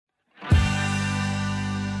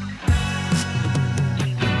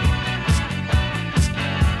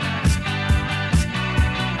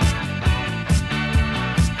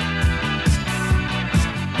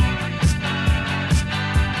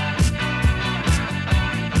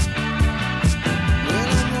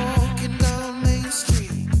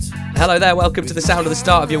Hello there, welcome to the sound of the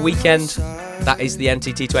start of your weekend. That is the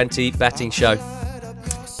NTT20 betting show.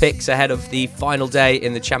 Picks ahead of the final day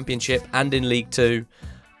in the Championship and in League Two.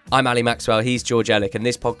 I'm Ali Maxwell, he's George Ellick, and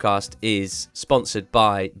this podcast is sponsored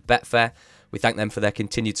by Betfair. We thank them for their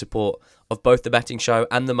continued support of both the betting show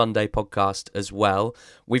and the Monday podcast as well.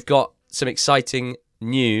 We've got some exciting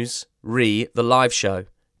news re the live show.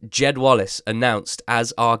 Jed Wallace announced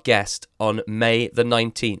as our guest on May the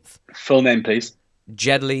 19th. Full name, please.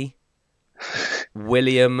 Jedley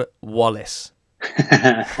William Wallace.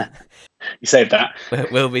 You saved that.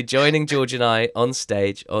 Will be joining George and I on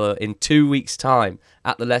stage in 2 weeks' time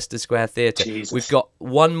at the Leicester Square Theatre. Jesus. We've got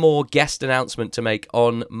one more guest announcement to make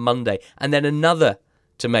on Monday and then another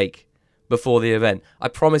to make before the event. I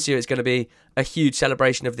promise you it's going to be a huge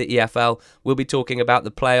celebration of the EFL. We'll be talking about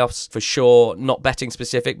the playoffs for sure, not betting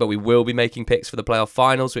specific, but we will be making picks for the playoff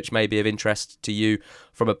finals, which may be of interest to you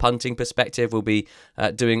from a punting perspective. We'll be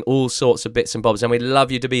doing all sorts of bits and bobs, and we'd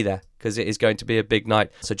love you to be there because it is going to be a big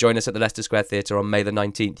night. So join us at the Leicester Square Theatre on May the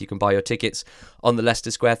 19th. You can buy your tickets on the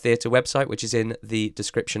Leicester Square Theatre website, which is in the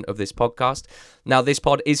description of this podcast. Now, this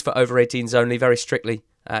pod is for over 18s only, very strictly.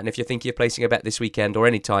 And if you're thinking of placing a bet this weekend or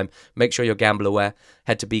any time, make sure you're gamble aware.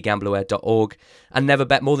 Head to begambleaware.org and never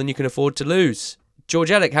bet more than you can afford to lose.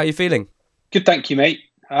 George Ellick, how are you feeling? Good, thank you, mate.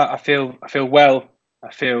 I feel well.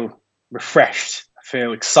 I feel refreshed. I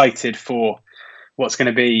feel excited for what's going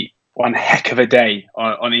to be one heck of a day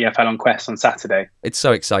on EFL on Quest on Saturday. It's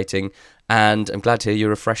so exciting, and I'm glad to hear you're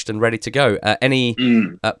refreshed and ready to go. Any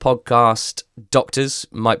podcast doctors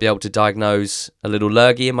might be able to diagnose a little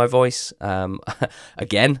lurgy in my voice.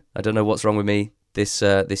 Again, I don't know what's wrong with me this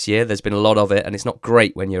year. There's been a lot of it, and it's not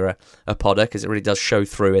great when you're a podder because it really does show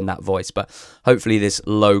through in that voice. But hopefully this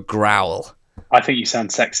low growl, I think you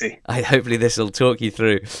sound sexy. Hopefully this will talk you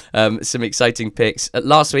through some exciting picks.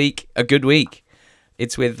 Last week, a good week.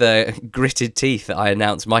 It's with gritted teeth that I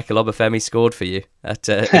announced Michael Obafemi scored for you at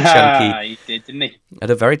a chunky. He did, didn't he? At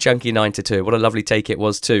a very chunky 9-2. What a lovely take it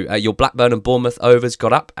was too. Your Blackburn and Bournemouth overs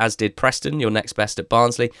got up, as did Preston. Your next best at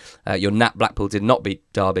Barnsley. Your Nat Blackpool did not beat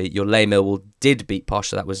Derby. Your Leigh Millwall did beat Posh,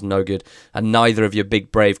 so that was no good. And neither of your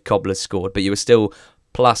big brave cobblers scored, but you were still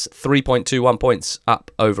plus 3.21 points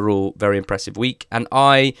up overall. Very impressive week. And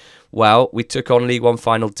we took on League One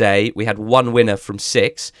final day. We had one winner from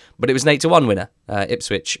 6, but it was an 8-1 winner.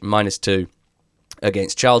 Ipswich -2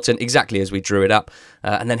 against Charlton, exactly as we drew it up.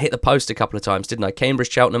 And then hit the post a couple of times, didn't I?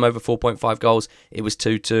 Cambridge, Cheltenham over 4.5 goals. It was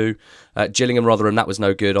 2-2. Gillingham, Rotherham, that was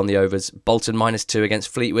no good on the overs. Bolton -2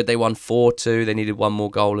 against Fleetwood. They won 4-2. They needed one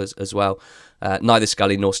more goal as well. Neither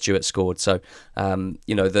Scully nor Stewart scored. So,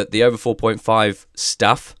 the over 4.5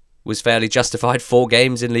 stuff was fairly justified. 4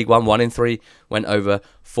 games in League One, 1 in 3 went over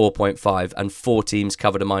 4.5, and 4 teams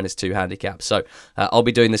covered a -2 handicap. So I'll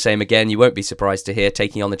be doing the same again. You won't be surprised to hear,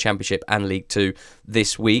 taking on the Championship and League Two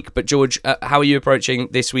this week. But George, how are you approaching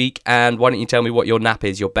this week? And why don't you tell me what your nap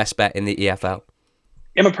is, your best bet in the EFL?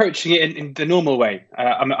 I'm approaching it in the normal way.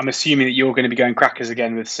 I'm assuming that you're going to be going crackers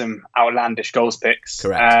again with some outlandish goals picks.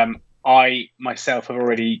 Correct. I myself have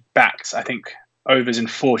already backed, I think, overs in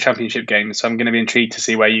 4 Championship games, so I'm going to be intrigued to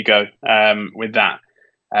see where you go with that.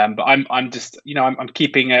 But I'm just, I'm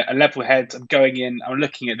keeping a level head. I'm going in. I'm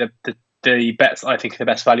looking at the bets that I think are the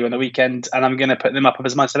best value on the weekend, and I'm going to put them up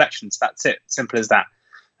as my selections. That's it. Simple as that.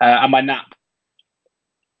 And my nap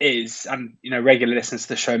is, regular listeners to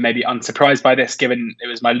the show may be unsurprised by this, given it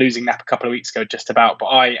was my losing nap a couple of weeks ago, just about. But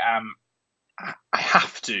I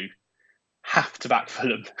have to back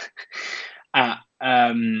Fulham at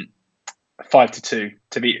 5-2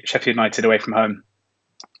 to beat Sheffield United away from home.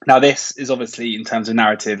 Now, this is obviously, in terms of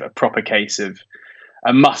narrative, a proper case of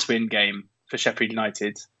a must-win game for Sheffield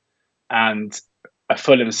United and a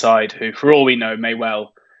Fulham side who, for all we know, may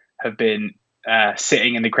well have been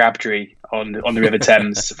sitting in the Crabtree on the River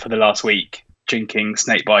Thames for the last week, drinking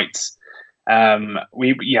snake bites.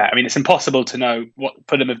 It's impossible to know what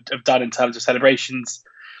Fulham have done in terms of celebrations.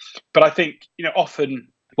 But I think, often,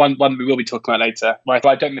 one we will be talking about later, where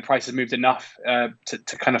I don't think the price has moved enough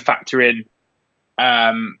to kind of factor in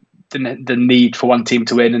the need for one team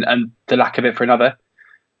to win and the lack of it for another.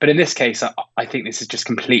 But in this case, I think this is just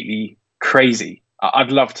completely crazy.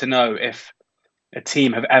 I'd love to know if a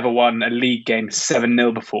team have ever won a league game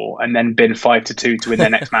 7-0 before and then been 5-2 to win their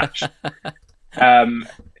next match.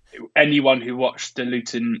 Anyone who watched the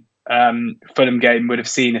Luton Fulham game would have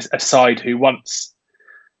seen a side who once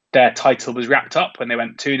their title was wrapped up when they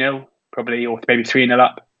went 2-0, probably, or maybe 3-0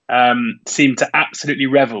 up, seemed to absolutely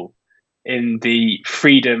revel in the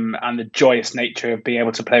freedom and the joyous nature of being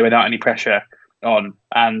able to play without any pressure on.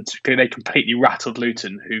 And they completely rattled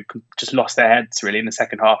Luton, who just lost their heads really in the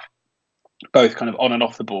second half, both kind of on and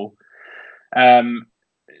off the ball. Um,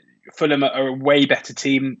 Fulham are a way better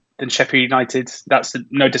team than Sheffield United. That's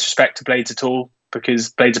no disrespect to Blades at all, because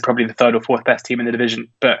Blades are probably the third or fourth best team in the division.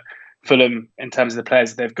 But Fulham, in terms of the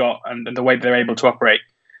players that they've got and the way they're able to operate,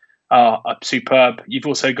 are superb. You've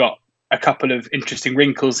also got a couple of interesting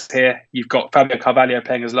wrinkles here. You've got Fabio Carvalho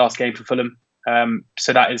playing his last game for Fulham.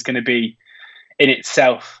 So that is going to be, in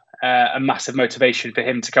itself, a massive motivation for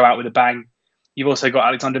him to go out with a bang. You've also got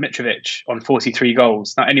Alexander Mitrovic on 43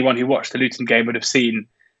 goals. Now, anyone who watched the Luton game would have seen,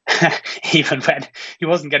 even when he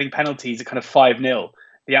wasn't getting penalties at kind of 5-0,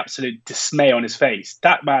 the absolute dismay on his face.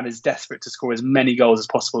 That man is desperate to score as many goals as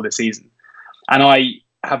possible this season. And I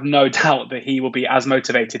have no doubt that he will be as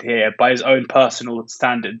motivated here by his own personal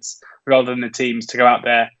standards rather than the team's to go out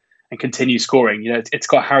there and continue scoring. You know, it's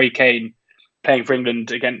got Harry Kane playing for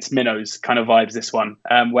England against minnows kind of vibes, this one,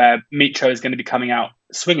 where Mitro is going to be coming out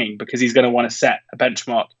swinging because he's going to want to set a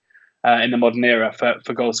benchmark in the modern era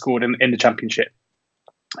for goals scored in the Championship.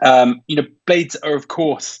 Blades are, of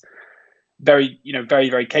course, very,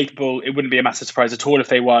 very capable. It wouldn't be a massive surprise at all if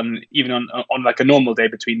they won, even on like a normal day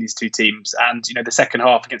between these two teams. And, the second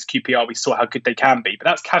half against QPR, we saw how good they can be. But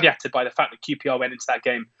that's caveated by the fact that QPR went into that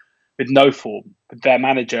game with no form, with their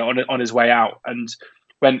manager on his way out. And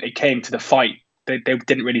when it came to the fight, they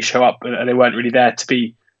didn't really show up, and they weren't really there to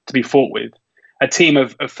be fought with. A team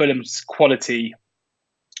of Fulham's quality,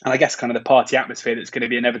 and I guess kind of the party atmosphere that's going to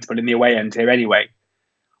be inevitable in the away end here anyway,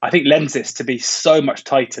 I think lends this to be so much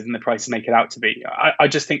tighter than the prices make it out to be. I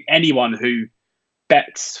just think anyone who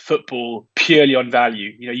bets football purely on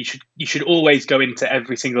value, you should always go into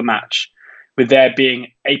every single match with there being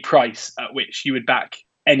a price at which you would back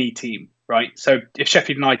any team, right? So if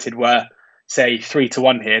Sheffield United were, say,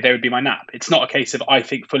 3-1 here, they would be my nap. It's not a case of I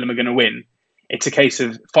think Fulham are going to win. It's a case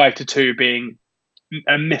of 5-2 being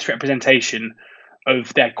a misrepresentation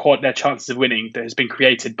of their chances of winning that has been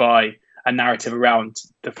created by a narrative around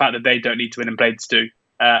the fact that they don't need to win and Blades do.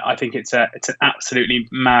 I think it's an absolutely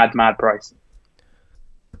mad price.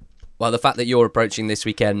 Well, the fact that you're approaching this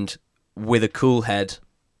weekend with a cool head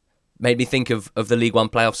made me think of the League One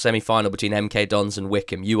playoff semi-final between MK Dons and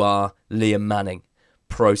Wickham. You are Liam Manning,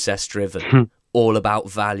 process-driven, all about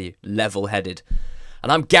value, level-headed.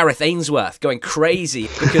 And I'm Gareth Ainsworth, going crazy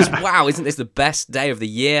because, wow, isn't this the best day of the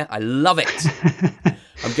year? I love it.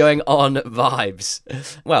 I'm going on vibes.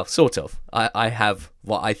 Well, sort of. I have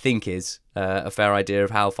what I think is a fair idea of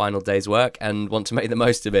how final days work and want to make the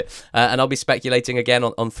most of it. And I'll be speculating again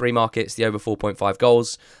on three markets: the over 4.5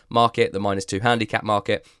 goals market, the -2 handicap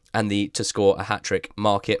market, and the to score a hat-trick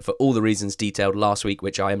market, for all the reasons detailed last week,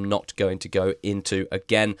 which I am not going to go into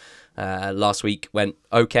again. Last week went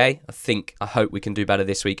okay. I hope we can do better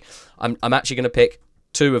this week. I'm actually going to pick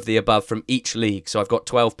 2 of the above from each league. So I've got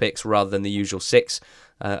 12 picks rather than the usual 6.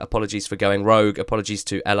 Apologies for going rogue. Apologies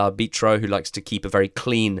to El Arbitro, who likes to keep a very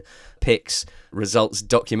clean picks results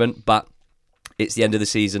document. But it's the end of the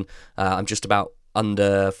season. I'm just about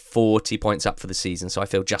under 40 points up for the season, so I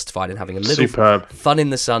feel justified in having a little fun in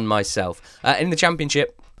the sun myself. In the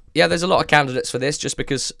Championship, yeah, there's a lot of candidates for this, just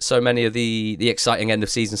because so many of the exciting end of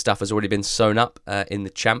season stuff has already been sewn up in the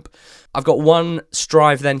Champ. I've got one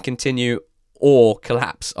strive, then continue, or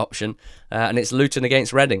collapse option, and it's Luton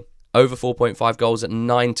against Reading. Over 4.5 goals at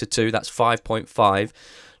 9-2, that's 5.5.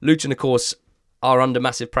 Luton, of course, are under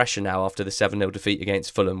massive pressure now after the 7-0 defeat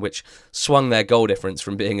against Fulham, which swung their goal difference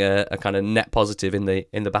from being a kind of net positive in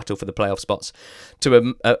the battle for the playoff spots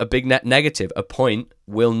to a big net negative. A point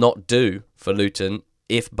will not do for Luton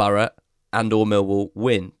if Borough and or Millwall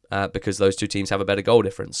win, because those two teams have a better goal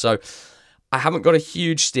difference. So I haven't got a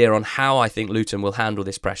huge steer on how I think Luton will handle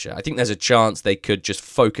this pressure. I think there's a chance they could just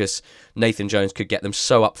focus. Nathan Jones could get them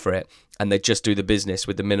so up for it, and they just do the business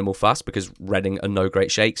with the minimal fuss, because Reading are no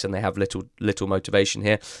great shakes and they have little motivation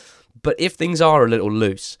here. But if things are a little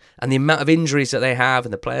loose, and the amount of injuries that they have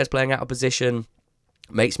and the players playing out of position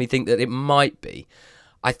makes me think that it might be,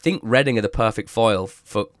 I think Reading are the perfect foil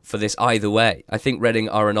for this either way. I think Reading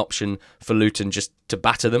are an option for Luton just to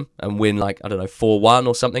batter them and win 4-1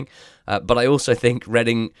 or something. But I also think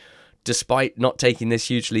Reading, despite not taking this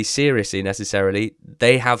hugely seriously necessarily,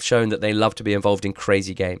 they have shown that they love to be involved in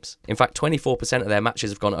crazy games. In fact, 24% of their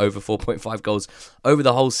matches have gone over 4.5 goals over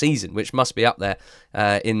the whole season, which must be up there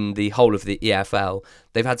in the whole of the EFL.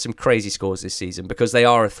 They've had some crazy scores this season because they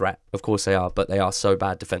are a threat. Of course they are, but they are so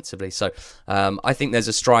bad defensively. So I think there's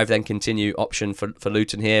a strive then continue option for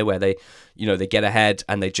Luton here, where they get ahead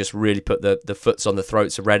and they just really put the foots on the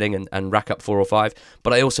throats of Reading and rack up 4 or 5.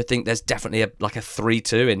 But I also think there's definitely a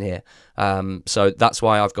 3-2 in here. So that's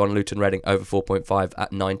why I've gone Luton Reading over 4.5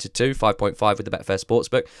 at 9-2, 5.5 with the Betfair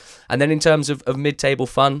Sportsbook. And then in terms of mid-table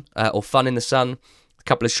fun or fun in the sun, A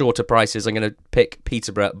couple of shorter prices. I'm going to pick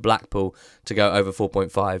Peterborough at Blackpool to go over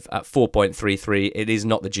 4.5 at 4.33. It is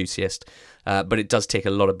not the juiciest, but it does tick a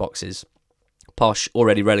lot of boxes. Posh,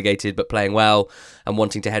 already relegated, but playing well and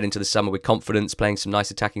wanting to head into the summer with confidence, playing some nice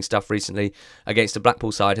attacking stuff recently against a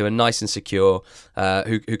Blackpool side who are nice and secure,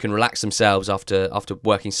 who can relax themselves after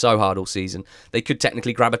working so hard all season. They could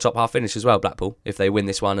technically grab a top half finish as well, Blackpool, if they win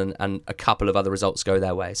this one and a couple of other results go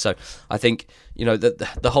their way. So I think,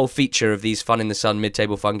 the whole feature of these fun in the sun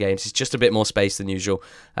mid-table fun games is just a bit more space than usual.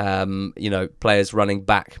 Players running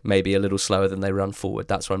back maybe a little slower than they run forward.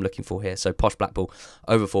 That's what I'm looking for here. So Posh Blackpool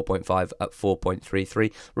over 4.5 at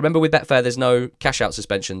 4.33. Remember, with Betfair, there's no cash-out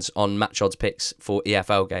suspensions on match odds picks for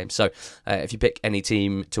EFL games. So if you pick any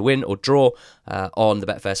team to win or draw on the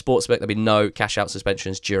Betfair Sportsbook, there'll be no cash-out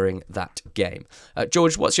suspensions during that game.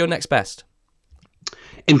 George, what's your next best?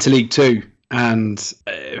 Into League Two. And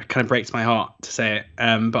it kind of breaks my heart to say it,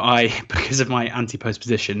 but because of my anti-post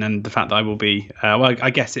position and the fact that I will be, I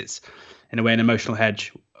guess it's in a way an emotional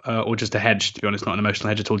hedge, or just a hedge, to be honest, not an emotional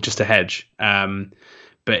hedge at all, just a hedge.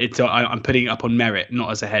 But I'm putting it up on merit,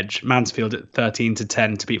 not as a hedge. Mansfield at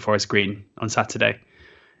 13-10 to beat Forest Green on Saturday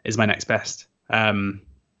is my next best.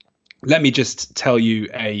 Let me just tell you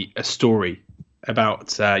a story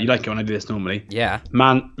about, you like it when I do this normally. Yeah.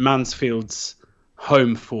 Mansfield's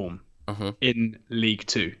home form. In League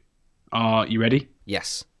Two. Are you ready?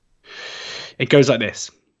 Yes. It goes like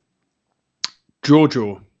this.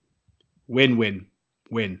 Draw, win, win,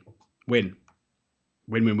 win, win,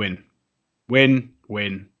 win, win, win, win,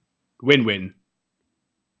 win, win, win,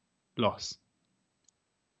 loss,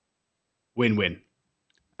 win, win.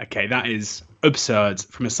 Okay, that is absurd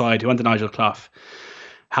from a side who, under Nigel Clough,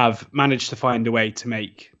 have managed to find a way to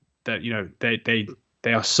make that,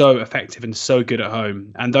 they are so effective and so good at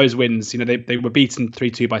home. And those wins, they were beaten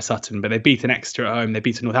 3-2 by Sutton, but they've beaten Exeter at home. They've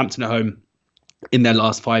beaten Northampton at home in their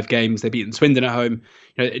last 5 games. They've beaten Swindon at home.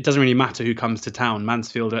 It doesn't really matter who comes to town.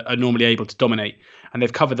 Mansfield are normally able to dominate. And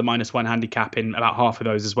they've covered the -1 handicap in about half of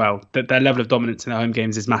those as well. Their level of dominance in their home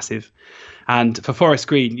games is massive. And for Forest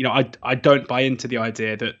Green, I don't buy into the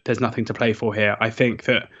idea that there's nothing to play for here. I think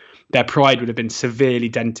that their pride would have been severely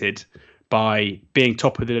dented by being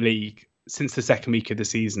top of the league since the second week of the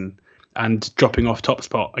season and dropping off top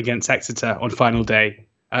spot against Exeter on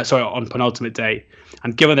on penultimate day.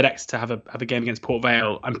 And given that Exeter have a game against Port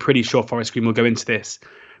Vale, I'm pretty sure Forest Green will go into this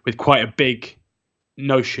with quite a big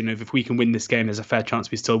notion of, if we can win this game, there's a fair chance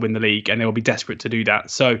we still win the league, and they will be desperate to do that.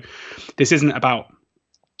 So this isn't about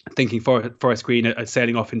thinking Forest Green are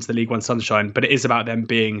sailing off into the League One sunshine, but it is about them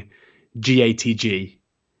being GATG,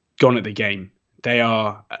 gone at the game. They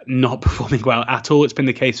are not performing well at all. It's been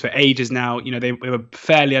the case for ages now. They were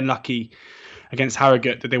fairly unlucky against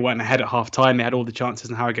Harrogate that they weren't ahead at half time. They had all the chances,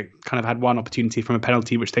 and Harrogate kind of had one opportunity from a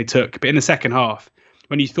penalty, which they took. But in the second half,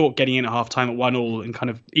 when you thought getting in at half time at 1-1 and kind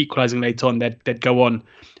of equalising late on, they'd go on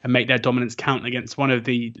and make their dominance count against one of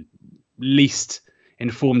the least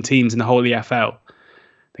informed teams in the whole EFL.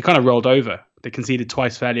 They kind of rolled over. They conceded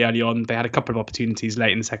twice fairly early on. They had a couple of opportunities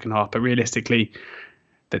late in the second half, but realistically,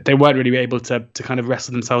 that they weren't really able to kind of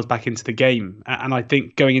wrestle themselves back into the game. And I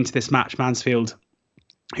think going into this match, Mansfield,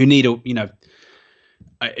 who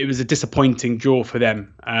it was a disappointing draw for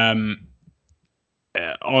them on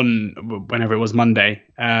whenever it was Monday.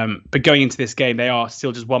 But going into this game, they are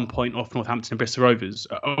still just 1 point off Northampton and Bristol Rovers.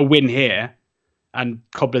 A win here, and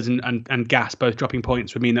Cobblers and Gas both dropping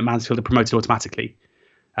points, would mean that Mansfield are promoted automatically.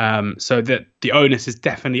 So that the onus is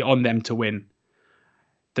definitely on them to win.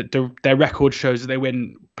 That their record shows that they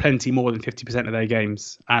win plenty more than 50% of their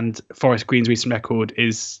games, and Forest Green's recent record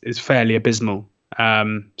is fairly abysmal.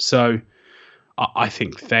 So I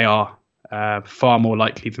think they are far more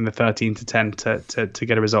likely than the 13-10 to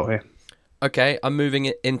get a result here. Okay, I'm moving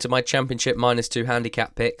it into my Championship -2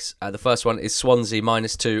 handicap picks. The first one is Swansea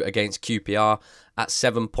 -2 against QPR at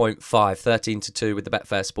 7.5, 13-2 with the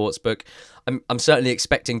Betfair Sportsbook. I'm certainly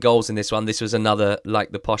expecting goals in this one. This was another,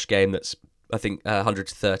 like the Posh game, that's I think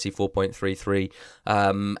 100-30, 4.33.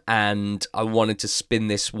 And I wanted to spin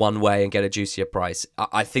this one way and get a juicier price.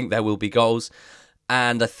 I think there will be goals,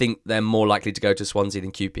 and I think they're more likely to go to Swansea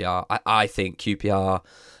than QPR. I think QPR,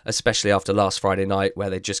 especially after last Friday night, where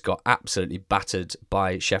they just got absolutely battered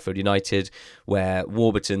by Sheffield United, where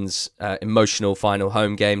Warburton's emotional final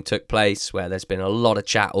home game took place, where there's been a lot of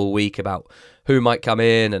chat all week about who might come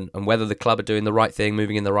in and whether the club are doing the right thing,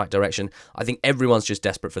 moving in the right direction. I think everyone's just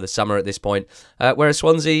desperate for the summer at this point. Whereas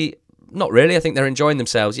Swansea, Not really. I think they're enjoying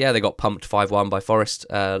themselves. Yeah, they got pumped 5-1 by Forest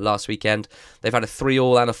last weekend. They've had a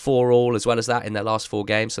 3-3 and a 4-4 as well as that in their last 4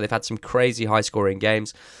 games. So they've had some crazy high-scoring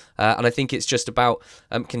games. And I think it's just about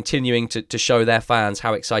continuing to show their fans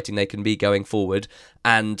how exciting they can be going forward.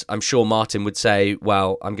 And I'm sure Martin would say,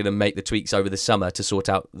 well, I'm going to make the tweaks over the summer to sort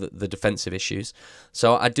out the defensive issues.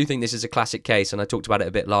 So I do think this is a classic case, and I talked about it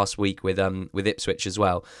a bit last week with Ipswich as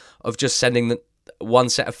well, of just sending one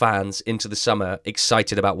set of fans into the summer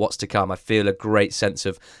excited about what's to come. I feel a great sense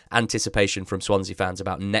of anticipation from Swansea fans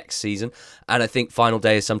about next season, and I think final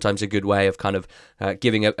day is sometimes a good way of kind of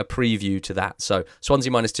giving a preview to that. So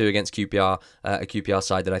Swansea -2 against QPR, a QPR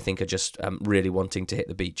side that I think are just really wanting to hit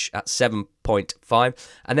the beach at 7.5.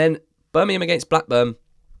 And then Birmingham against Blackburn.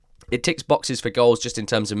 It ticks boxes for goals just in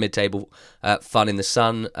terms of mid-table fun in the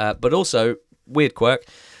sun, but also, weird quirk,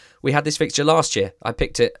 we had this fixture last year. I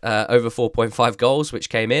picked it over 4.5 goals,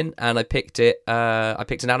 which came in, and I picked an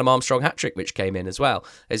Adam Armstrong hat-trick, which came in as well.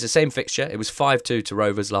 It's the same fixture. It was 5-2 to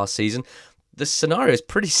Rovers last season. The scenario is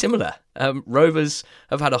pretty similar. Rovers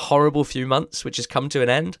have had a horrible few months, which has come to an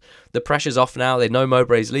end. The pressure's off now. They know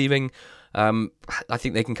Mowbray's leaving. I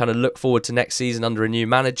think they can kind of look forward to next season under a new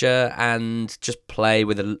manager and just play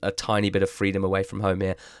with a tiny bit of freedom away from home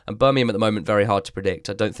here. And Birmingham at the moment, very hard to predict.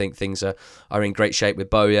 I don't think things are in great shape with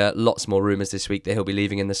Bowyer. Lots more rumours this week that he'll be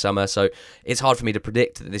leaving in the summer. So it's hard for me to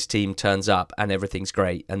predict that this team turns up and everything's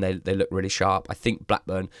great and they look really sharp. I think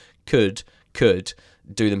Blackburn could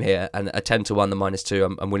do them here, and a 10-1, the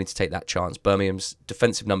 -2, I'm willing to take that chance. Birmingham's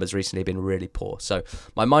defensive numbers recently have been really poor. So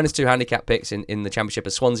my -2 handicap picks in the Championship are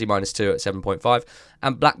Swansea -2 at 7.5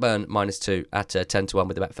 and Blackburn -2 at 10-1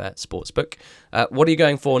 with the Betfair Sportsbook. What are you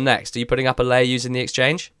going for next? Are you putting up a lay using the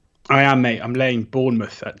exchange? I am, mate. I'm laying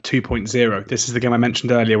Bournemouth at 2.0. This is the game I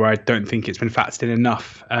mentioned earlier where I don't think it's been factored in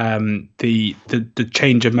enough. The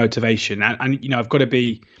change of motivation. And you know,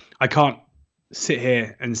 I can't sit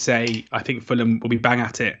here and say I think Fulham will be bang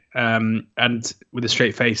at it and with a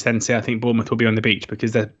straight face then say I think Bournemouth will be on the beach,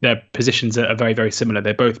 because their positions are very, very similar.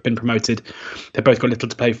 They've both been promoted. They've both got little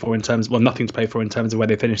to play for nothing to play for in terms of where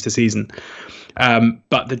they finish the season.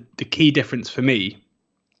 But the key difference for me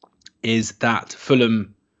is that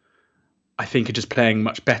Fulham, I think, are just playing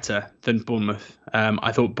much better than Bournemouth.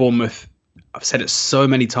 I thought Bournemouth, I've said it so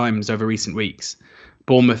many times over recent weeks,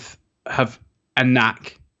 Bournemouth have a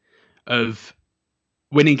knack of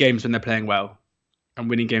winning games when they're playing well and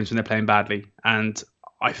winning games when they're playing badly. And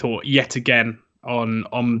I thought yet again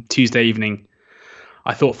on Tuesday evening,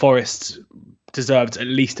 I thought Forest deserved at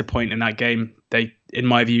least a point in that game. They, in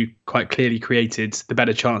my view, quite clearly created the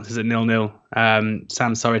better chances at 0-0.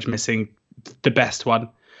 Sam Surridge missing the best one.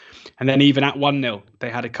 And then even at 1-0, they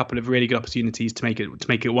had a couple of really good opportunities to make it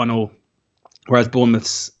 1-1, whereas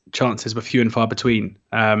Bournemouth's chances were few and far between.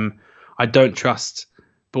 I don't trust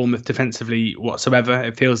Bournemouth defensively whatsoever.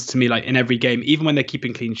 It feels to me like in every game, even when they're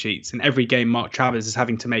keeping clean sheets, in every game Mark Travers is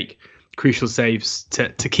having to make crucial saves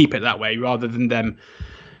to keep it that way, rather than them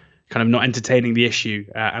kind of not entertaining the issue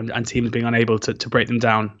and teams being unable to break them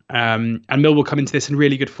down. And Millwall come into this in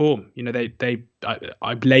really good form. You know,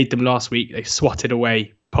 I laid them last week. They swatted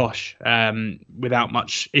away Posh without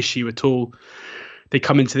much issue at all. They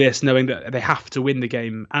come into this knowing that they have to win the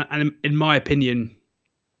game. And in my opinion,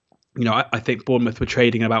 you know, I think Bournemouth were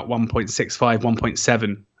trading about 1.65,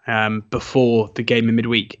 1.7 before the game in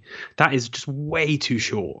midweek. That is just way too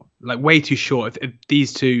short. Like way too short. If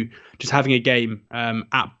these two just having a game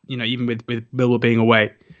even with Millwall being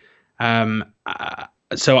away.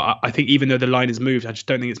 So I think even though the line has moved, I just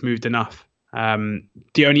don't think it's moved enough.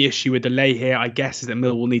 The only issue with the lay here, I guess, is that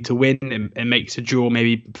Millwall will need to win. It makes a draw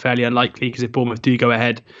maybe fairly unlikely, because if Bournemouth do go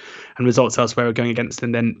ahead and results elsewhere are going against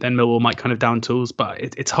them, then Millwall might kind of down tools. But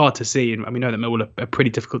it's hard to see, and we know that Millwall are pretty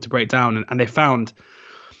difficult to break down, and they found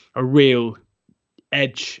a real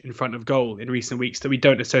edge in front of goal in recent weeks that we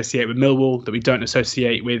don't associate with Millwall, that we don't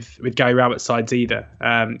associate with Gary Rowett's sides either.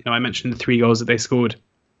 I mentioned the 3 goals that they scored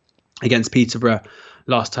against Peterborough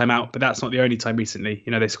last time out, but that's not the only time recently.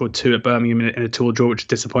 You know, they scored 2 at Birmingham in a 2-2 draw, which is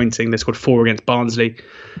disappointing. They scored 4 against Barnsley.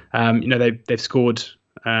 They've scored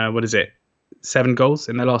 7 goals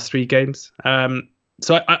in their last 3 games.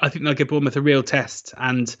 So I think they'll give Bournemouth a real test.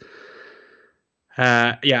 And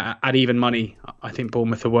at even money, I think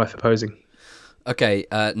Bournemouth are worth opposing. Okay,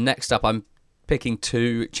 next up, I'm picking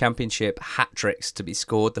 2 Championship hat-tricks to be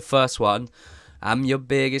scored. The first one, I'm your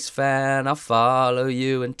biggest fan, I'll follow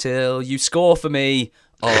you until you score for me.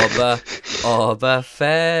 Obafemi.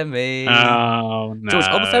 Oh, no. George,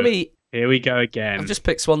 Obafemi. Here we go again. I've just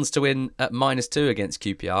picked Swans to win at -2 against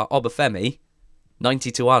QPR. Obafemi,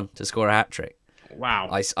 90-1 to score a hat-trick. Wow.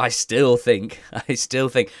 I still think.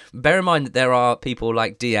 Bear in mind that there are people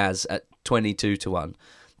like Diaz at 22 to 1.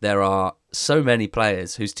 There are so many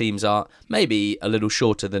players whose teams are maybe a little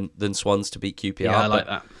shorter than Swans to beat QPR. Yeah, I like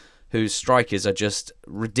that. Whose strikers are just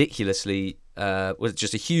ridiculously, with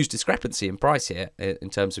just a huge discrepancy in price here in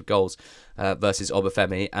terms of goals versus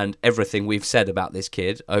Obafemi, and everything we've said about this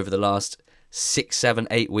kid over the last 6, 7,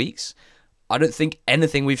 8 weeks. I don't think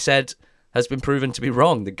anything we've said has been proven to be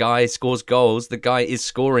wrong. The guy scores goals. The guy is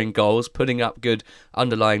scoring goals, putting up good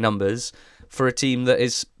underlying numbers for a team that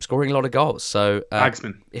is scoring a lot of goals. So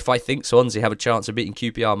if I think Swansea have a chance of beating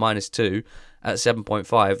QPR -2 at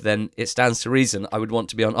 7.5, then it stands to reason I would want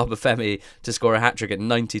to be on Obafemi to score a hat-trick at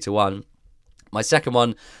 90 to 1. My second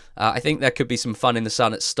one, I think there could be some fun in the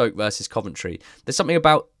sun at Stoke versus Coventry. There's something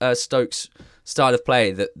about Stoke's style of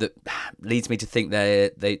play that leads me to think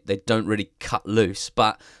they don't really cut loose.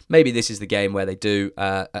 But maybe this is the game where they do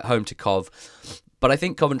at home to Cov. But I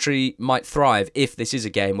think Coventry might thrive if this is a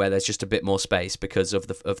game where there's just a bit more space because of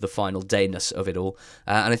the final dayness of it all.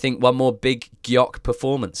 And I think one more big Gyok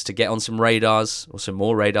performance to get on some radars, or some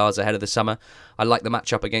more radars ahead of the summer. I like the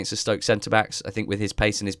matchup against the Stoke centre-backs. I think with his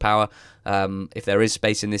pace and his power, if there is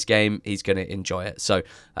space in this game, he's going to enjoy it. So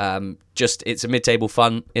it's a mid-table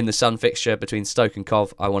fun in the sun fixture between Stoke and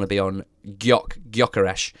Cov. I want to be on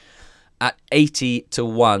Gyökeres at 80 to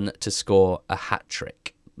 1 to score a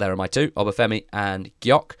hat-trick. There are my two, Obafemi and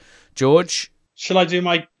Gyok. George, Shall I do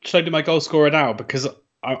my goal scorer now? Because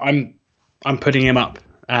I'm putting him up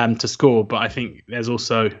to score, but I think there's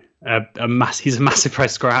also he's a massive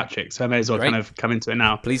price to score a hat trick, so I may as well kind of come into it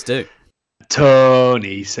now. Please do.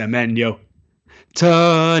 Tony Semenyo.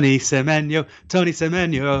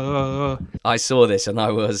 I saw this and I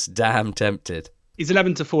was damn tempted. He's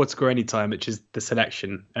 11 to 4 to score any time, which is the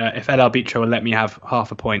selection. If El Arbitro will let me have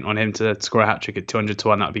half a point on him to score a hat-trick at 200 to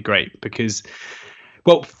 1, that would be great. Because,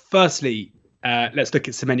 well, firstly, let's look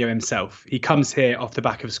at Semenyo himself. He comes here off the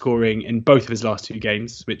back of scoring in both of his last 2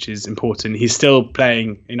 games, which is important. He's still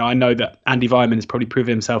playing. I know that Andy Weimann has probably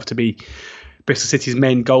proven himself to be Bristol City's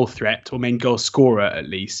main goal threat, or main goal scorer at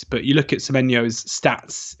least. But you look at Semenyo's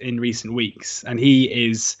stats in recent weeks, and he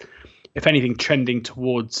is, if anything, trending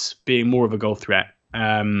towards being more of a goal threat.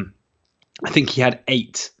 I think he had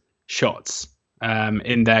 8 shots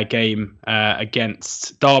in their game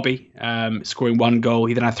against Derby, scoring 1 goal.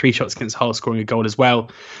 He then had 3 shots against Hull, scoring a goal as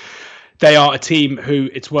well. They are a team who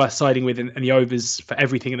it's worth siding with in the overs for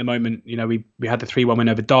everything at the moment. We had the 3-1 win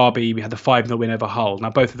over Derby. We had the 5-0 win over Hull.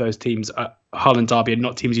 Now, both of those teams, Hull and Derby, are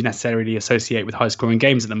not teams you necessarily associate with high-scoring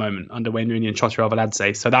games at the moment under Wayne Rooney and Chotara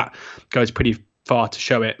Arveladze. So that goes pretty far to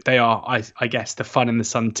show it. They are, I guess, the fun in the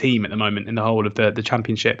sun team at the moment in the whole of the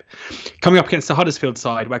championship. Coming up against the Huddersfield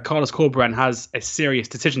side, where Carlos Corberán has a serious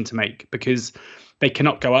decision to make because they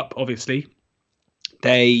cannot go up, obviously.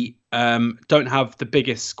 They don't have the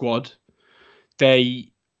biggest squad.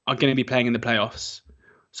 They are going to be playing in the playoffs.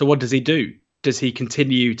 So what does he do? Does he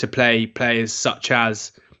continue to play players such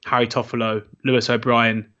as Harry Toffolo, Lewis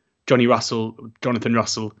O'Brien, Jonathan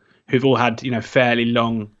Russell, who've all had, fairly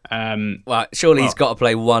long... well, surely he's got to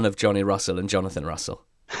play one of Johnny Russell and Jonathan Russell.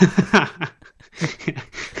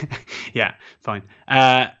 Yeah, fine.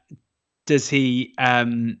 Does he,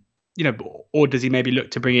 or does he maybe look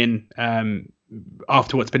to bring in,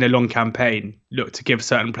 after what's been a long campaign, look to give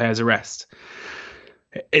certain players a rest?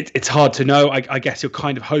 It's hard to know. I guess you're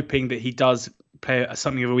kind of hoping that he does play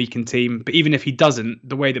something of a weakened team. But even if he doesn't,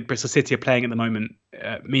 the way that Bristol City are playing at the moment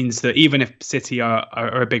means that even if City are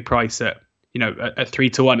a big price at 3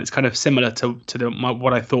 to 1, it's kind of similar to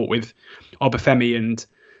what I thought with Obafemi and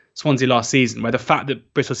Swansea last season, where the fact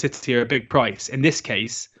that Bristol City are a big price, in this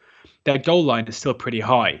case, their goal line is still pretty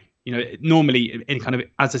high. Normally in kind of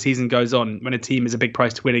as the season goes on, when a team is a big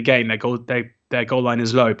price to win a game, their goal line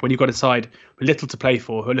is low. But when you've got a side with little to play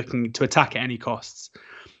for, who are looking to attack at any costs,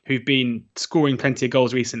 who've been scoring plenty of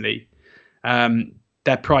goals recently,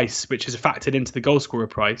 their price, which is factored into the goal scorer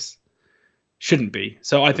price, shouldn't be.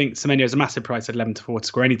 So I think Semenyo is a massive price at 11 to 4 to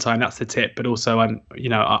score any time. That's the tip. But also,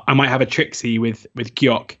 I might have a Trixie with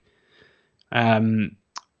Gyok,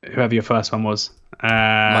 whoever your first one was,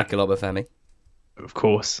 Michael Obafemi, of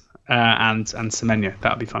course, and Semenyo.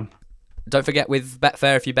 That would be fun. Don't forget, with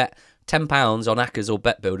Betfair, if you bet £10 on Accas or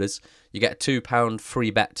Bet Builders, you get a £2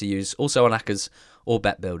 free bet to use. Also on Accas or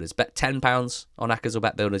Bet Builders. Bet £10 on Accas or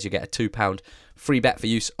Bet Builders, you get a £2 free bet for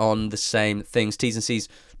use on the same things. T's and C's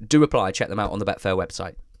do apply. Check them out on the Betfair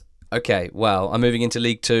website. Okay, well, I'm moving into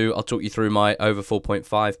League 2. I'll talk you through my over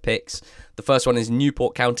 4.5 picks. The first one is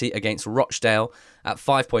Newport County against Rochdale at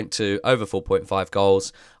 5.2, over 4.5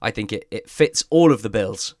 goals. I think it fits all of the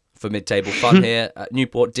bills for mid-table fun here.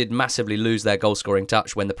 Newport did massively lose their goal-scoring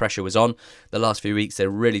touch when the pressure was on. The last few weeks, they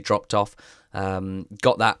really dropped off.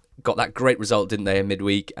 Got that great result, didn't they, in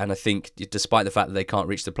midweek? And I think, despite the fact that they can't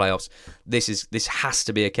reach the playoffs, this has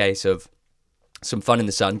to be a case of some fun in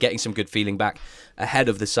the sun, getting some good feeling back ahead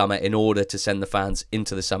of the summer in order to send the fans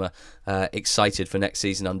into the summer excited for next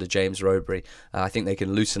season under James Rowberry. I think they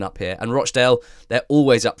can loosen up here. And Rochdale, they're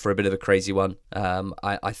always up for a bit of a crazy one.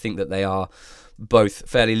 I think that they are both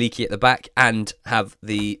fairly leaky at the back and have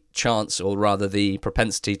the chance, or rather the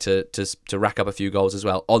propensity to rack up a few goals as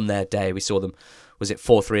well on their day. We saw them, was it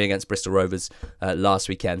 4-3 against Bristol Rovers last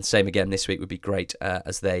weekend. Same again this week would be great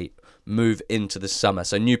as they move into the summer.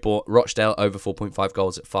 So Newport, Rochdale over 4.5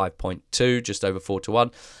 goals at 5.2, just over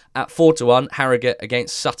 4-1. At 4-1, Harrogate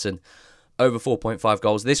against Sutton, over 4.5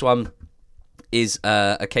 goals. This one is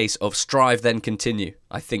a case of strive then continue,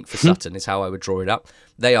 I think, for Sutton is how I would draw it up.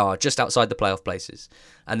 They are just outside the playoff places,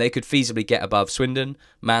 and they could feasibly get above Swindon,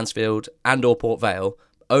 Mansfield and or Port Vale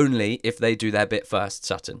only if they do their bit first,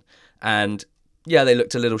 Sutton. And yeah, they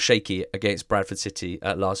looked a little shaky against Bradford City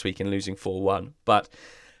last week in losing 4-1, but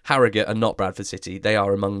Harrogate are not Bradford City. They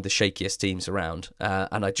are among the shakiest teams around,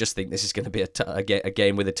 and I just think this is going to be a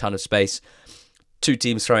game with a ton of space. Two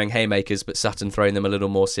teams throwing haymakers, but Sutton throwing them a little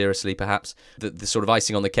more seriously, perhaps. The sort of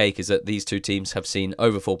icing on the cake is that these two teams have seen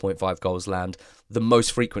over 4.5 goals land the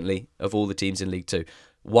most frequently of all the teams in League Two.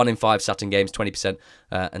 1 in 5 Sutton games, 20%,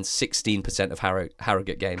 and 16% of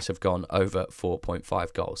Harrogate games have gone over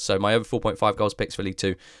 4.5 goals. So my over 4.5 goals picks for League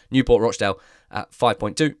Two: Newport Rochdale at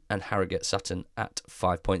 5.2 and Harrogate Sutton at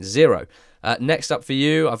 5.0. Next up for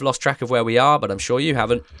you, I've lost track of where we are, but I'm sure you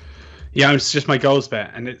haven't. Yeah, it's just my goals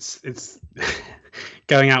bet, and it's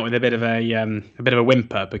going out with a bit of a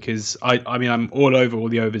whimper, because I mean I'm all over all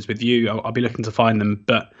the overs with you. I'll be looking to find them,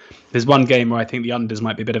 but there's one game where I think the unders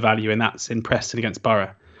might be a bit of value, and that's in Preston against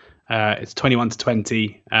Borough. It's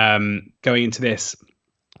 21-20 going into this.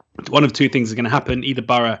 One of two things are going to happen: either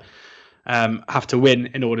Borough have to win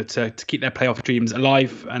in order to keep their playoff dreams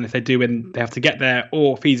alive, and if they do win, they have to get there,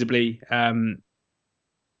 or feasibly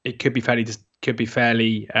it could be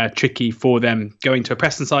fairly tricky for them going to a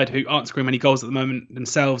Preston side who aren't scoring many goals at the moment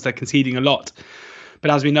themselves. They're conceding a lot.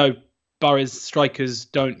 But as we know, Borough's strikers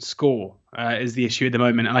don't score is the issue at the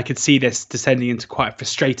moment. And I could see this descending into quite a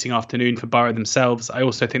frustrating afternoon for Borough themselves. I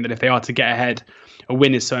also think that if they are to get ahead, a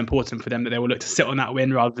win is so important for them that they will look to sit on that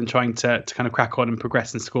win rather than trying to kind of crack on and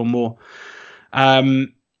progress and score more.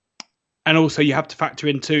 And also you have to factor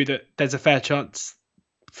in too that there's a fair chance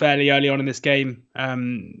fairly early on in this game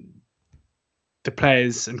the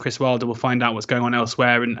players and Chris Wilder will find out what's going on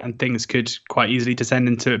elsewhere, and things could quite easily descend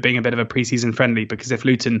into it being a bit of a pre-season friendly, because if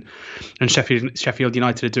Luton and Sheffield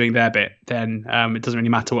United are doing their bit, then it doesn't really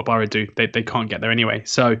matter what Borough do. They can't get there anyway.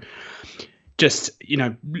 So just,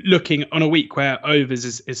 looking on a week where overs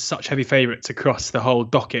is such heavy favourites across the whole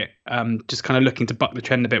docket, just kind of looking to buck the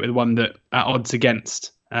trend a bit with one that at odds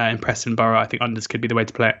against in Preston Borough, I think unders could be the way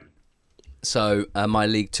to play it. So my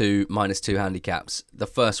League Two -2 handicaps. The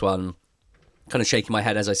first one, kind of shaking my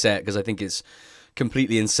head as I say it, because I think it's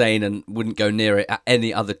completely insane and wouldn't go near it at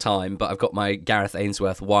any other time, but I've got my Gareth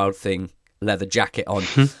Ainsworth Wild Thing leather jacket on.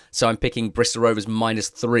 So I'm picking Bristol Rovers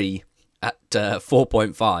 -3 at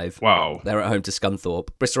 4.5. Wow. They're at home to Scunthorpe.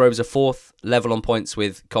 Bristol Rovers are fourth, level on points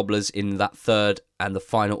with Cobblers in that third and the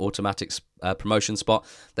final automatic promotion spot.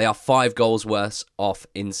 They are 5 goals worse off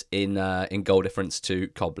in goal difference to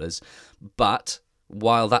Cobblers. But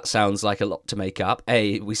while that sounds like a lot to make up,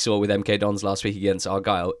 A, we saw with MK Dons last week against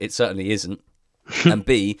Argyle, it certainly isn't. And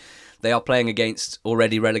B, they are playing against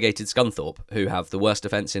already relegated Scunthorpe, who have the worst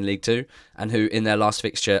defence in League Two, and who in their last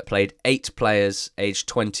fixture played 8 players aged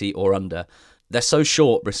 20 or under. They're so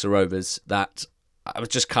short, Bristol Rovers, that I was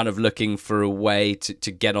just kind of looking for a way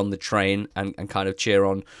to get on the train and kind of cheer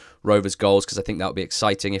on Rovers goals, because I think that would be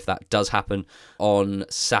exciting if that does happen on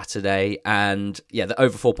Saturday. And yeah, the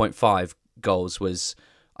over 4.5 goals was,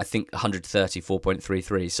 I think, 130,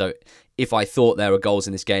 4.33. So if I thought there were goals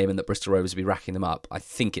in this game and that Bristol Rovers would be racking them up, I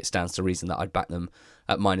think it stands to reason that I'd back them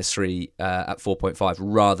at -3 at 4.5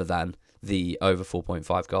 rather than the over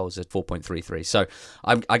 4.5 goals at 4.33. So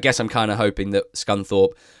I guess I'm kind of hoping that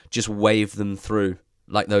Scunthorpe just wave them through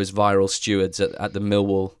like those viral stewards at the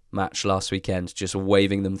Millwall match last weekend, just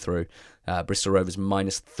waving them through. Bristol Rovers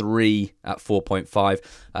 -3 at 4.5.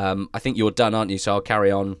 I think you're done, aren't you? So I'll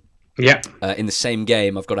carry on. Yeah. In the same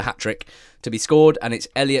game, I've got a hat-trick to be scored, and it's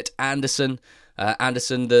Elliot Anderson.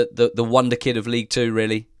 Anderson, the wonder kid of League Two,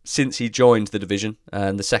 really, since he joined the division,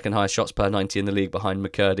 and the second highest shots per 90 in the league behind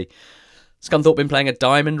McCurdy. Scunthorpe been playing a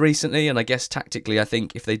diamond recently, and I guess tactically, I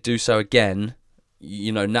think if they do so again,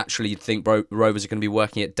 naturally you'd think Rovers are going to be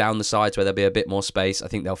working it down the sides where there'll be a bit more space. I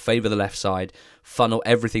think they'll favour the left side, funnel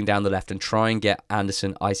everything down the left and try and get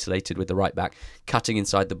Anderson isolated with the right back, cutting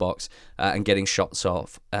inside the box and getting shots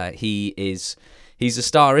off. He's a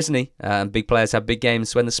star, isn't he? Big players have big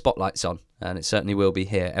games when the spotlight's on, and it certainly will be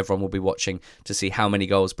here. Everyone will be watching to see how many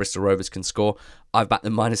goals Bristol Rovers can score. I've backed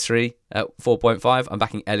them -3 at 4.5. I'm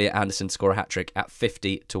backing Elliot Anderson to score a hat-trick at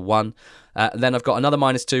 50-1. Then I've got another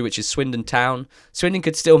 -2, which is Swindon Town. Swindon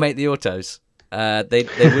could still make the autos. They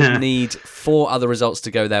would need 4 other results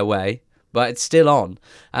to go their way, but it's still on.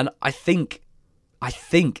 And I think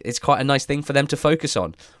it's quite a nice thing for them to focus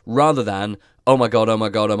on, rather than, oh my God,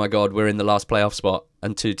 we're in the last playoff spot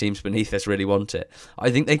and 2 teams beneath us really want it.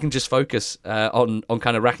 I think they can just focus on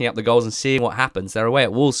kind of racking up the goals and seeing what happens. They're away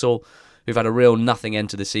at Walsall, who've had a real nothing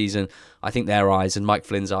end to the season. I think their eyes and Mike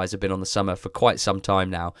Flynn's eyes have been on the summer for quite some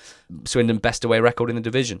time now. Swindon, best away record in the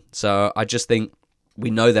division. So I just think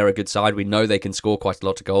we know they're a good side. We know they can score quite a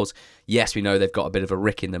lot of goals. Yes, we know they've got a bit of a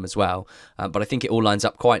rick in them as well. But I think it all lines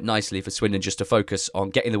up quite nicely for Swindon just to focus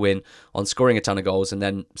on getting the win, on scoring a ton of goals, and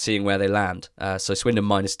then seeing where they land. So Swindon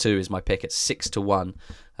 -2 is my pick at 6-1.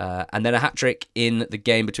 And then a hat-trick in the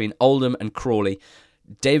game between Oldham and Crawley.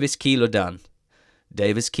 Davis Keeler-Dunn.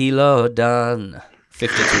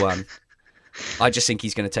 50-1. I just think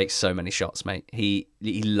he's going to take so many shots, mate. He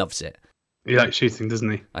loves it. He likes shooting, doesn't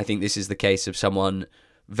he? I think this is the case of someone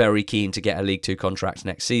very keen to get a League Two contract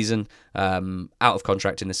next season. Out of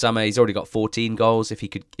contract in the summer, he's already got 14 goals. If he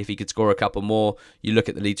could score a couple more, you look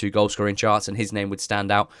at the League Two goal scoring charts, and his name would stand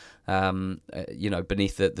out.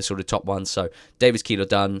 Beneath the sort of top ones. So Davis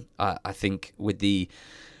Keeler-Dunn, I think, with the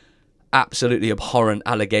absolutely abhorrent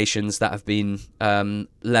allegations that have been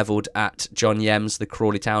levelled at John Yems, the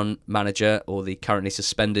Crawley Town manager, or the currently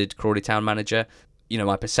suspended Crawley Town manager.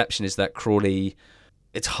 My perception is that Crawley,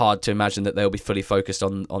 it's hard to imagine that they'll be fully focused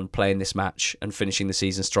on playing this match and finishing the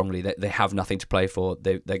season strongly. They have nothing to play for.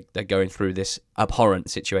 They're going through this abhorrent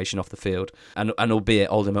situation off the field. And albeit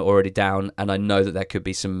Oldham are already down, and I know that there could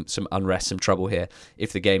be some unrest, some trouble here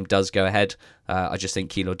if the game does go ahead. I just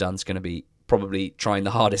think Keeler-Dunn's going to be probably trying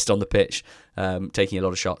the hardest on the pitch, taking a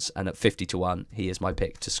lot of shots. And at 50-1, he is my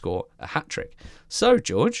pick to score a hat-trick. So,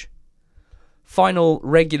 George, final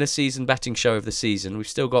regular season betting show of the season. We've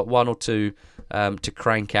still got 1 or 2 to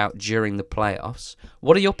crank out during the playoffs.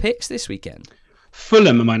 What are your picks this weekend?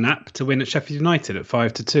 Fulham are my nap to win at Sheffield United at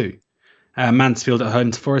 5-2. Mansfield at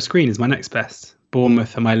home to Forest Green is my next best.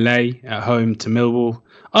 Bournemouth are my lay at home to Millwall.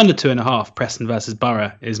 Under 2.5, Preston versus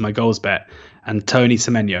Borough is my goals bet. And Tony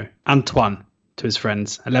Semenyo, Antoine to his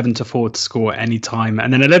friends, 11-4 to score any time.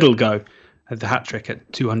 And then a little go at the hat-trick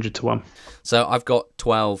at 200-1. So I've got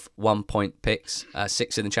 12 one-point picks,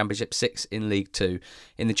 6 in the Championship, 6 in League Two.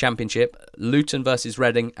 In the Championship, Luton versus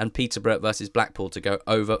Reading and Peterborough versus Blackpool to go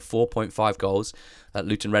over 4.5 goals.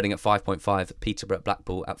 Luton Reading at 5.5, Peterborough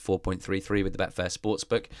Blackpool at 4.33 with the Betfair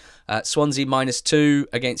Sportsbook. Swansea -2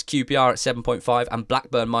 against QPR at 7.5 and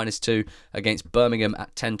Blackburn -2 against Birmingham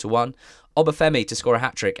at 10-1. Obafemi to score a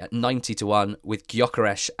hat-trick at 90-1 with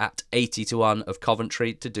Gyökeres at 80-1 of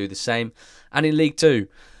Coventry to do the same. And in League Two,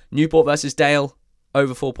 Newport versus Dale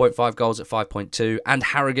over 4.5 goals at 5.2 and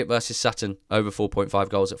Harrogate versus Sutton over 4.5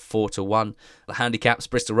 goals at 4-1. The handicaps,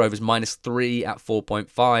 Bristol Rovers -3 at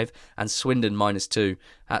 4.5 and Swindon -2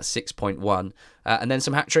 at 6.1. And then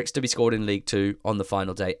some hat-tricks to be scored in League Two on the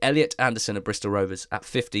final day. Elliot Anderson of Bristol Rovers at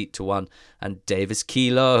 50-1 and Davis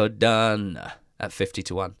Keeler-Dunn at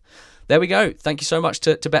 50-1. There we go. Thank you so much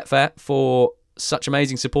to Betfair for such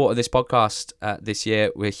amazing support of this podcast this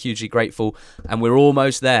year. We're hugely grateful, and we're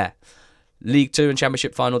almost there. League 2 and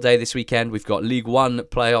Championship final day this weekend. We've got League 1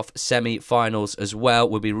 playoff semi-finals as well.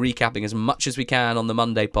 We'll be recapping as much as we can on the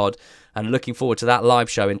Monday pod and looking forward to that live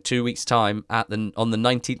show in 2 weeks' time on the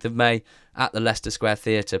 19th of May at the Leicester Square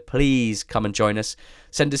Theatre. Please come and join us.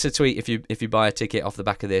 Send us a tweet if you buy a ticket off the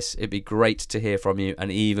back of this. It'd be great to hear from you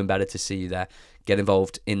and even better to see you there. Get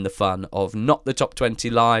involved in the fun of Not the Top 20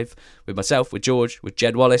 live with myself, with George, with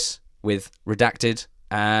Jed Wallace, with Redacted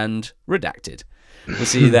and Redacted. We'll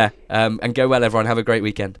see you there. And go well, everyone. Have a great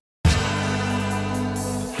weekend.